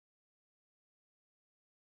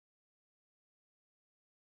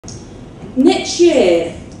Next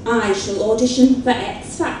year, I shall audition for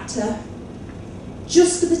X Factor,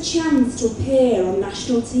 just for the chance to appear on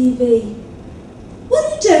national TV.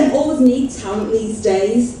 Well, you don't always need talent these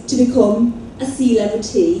days to become a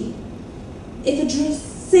celebrity. If I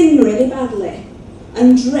sing really badly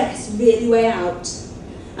and dress really way out,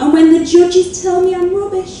 and when the judges tell me I'm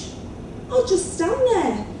rubbish, I'll just stand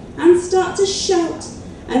there and start to shout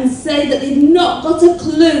and say that they've not got a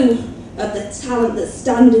clue of the talent that's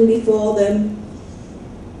standing before them,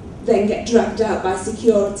 then get dragged out by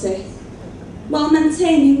security, while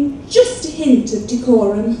maintaining just a hint of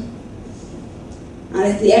decorum. And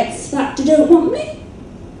if the X Factor don't want me,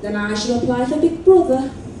 then I shall apply for Big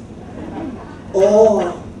Brother.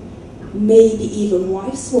 Or maybe even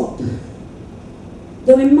wife swap.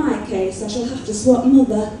 Though in my case I shall have to swap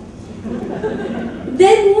mother.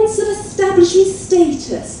 Then once I've established my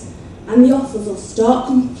status, and the offers will start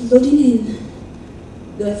come flooding in.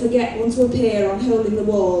 Though if I get one to appear on Hole in the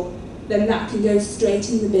Wall, then that can go straight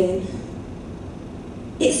in the bin.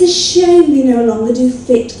 It's a shame they no longer do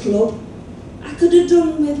Fit Club. I could have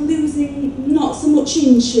done with losing not so much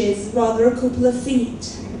inches, rather a couple of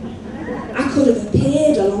feet. I could have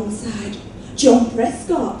appeared alongside John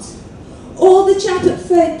Prescott, or the chap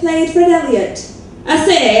that played Fred Elliott. I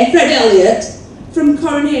say Fred Elliott from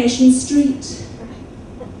Coronation Street.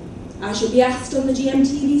 I shall be asked on the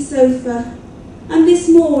GMTV sofa, and this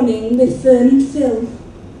morning with Fern and Phil,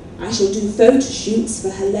 I shall do photo shoots for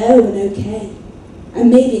Hello and OK, and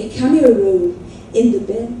maybe a cameo role in the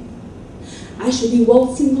bill. I shall be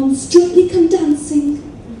waltzing on Strictly Come Dancing.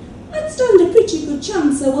 I'd stand a pretty good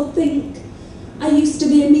chance, I would think. I used to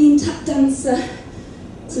be a mean tap dancer,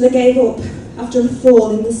 till I gave up after a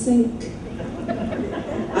fall in the sink.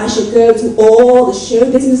 I shall go to all the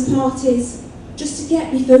show business parties, just to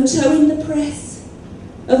get me photo in the press,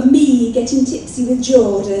 of me getting tipsy with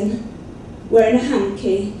Jordan, wearing a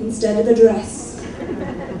hanky instead of a dress.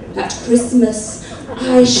 At Christmas,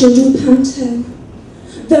 I shall do panto,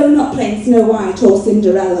 though not playing Snow White or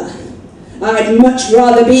Cinderella. I'd much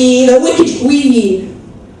rather be the Wicked Queen,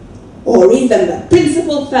 or even the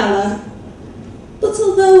Principal Fella. But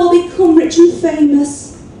although I'll become rich and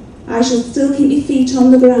famous, I shall still keep my feet on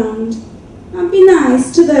the ground and be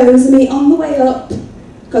nice to those I meet on the way up,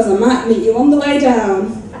 because I might meet you on the way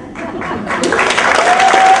down.